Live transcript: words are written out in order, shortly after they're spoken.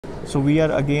So we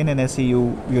are again in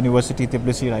SEU University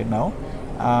Tbilisi right now.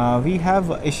 We have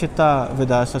Ishita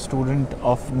with us, a student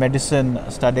of medicine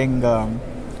studying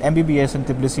MBBS in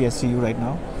Tbilisi SEU right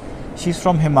now. She's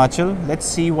from Himachal. Let's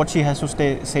see what she has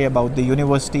to say about the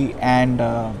university and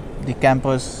the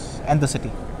campus and the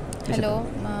city. Hello,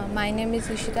 my name is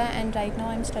Ishita and right now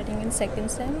I'm studying in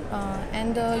second sem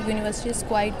and the university is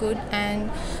quite good and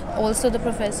also the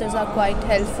professors are quite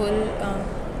helpful.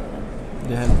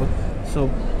 They're helpful. So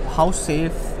how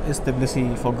safe is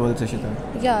Tbilisi for girls,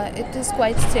 Ishita? Yeah, it is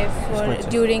quite safe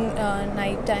during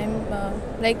night time.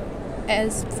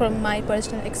 As from my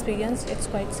personal experience, it's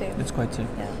quite safe. It's quite safe.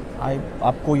 Yeah.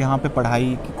 आपको यहाँ पे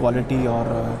पढ़ाई की quality और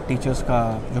teachers का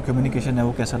जो communication है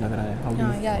वो कैसा लग रहा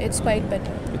है? Yeah, it's quite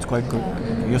better. It's quite good.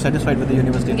 You're satisfied with the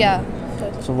university? Yeah.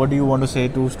 So what do you want to say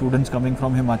to students coming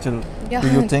from Himachal? Yeah, do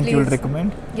you think please. you will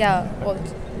recommend? Yeah,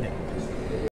 also.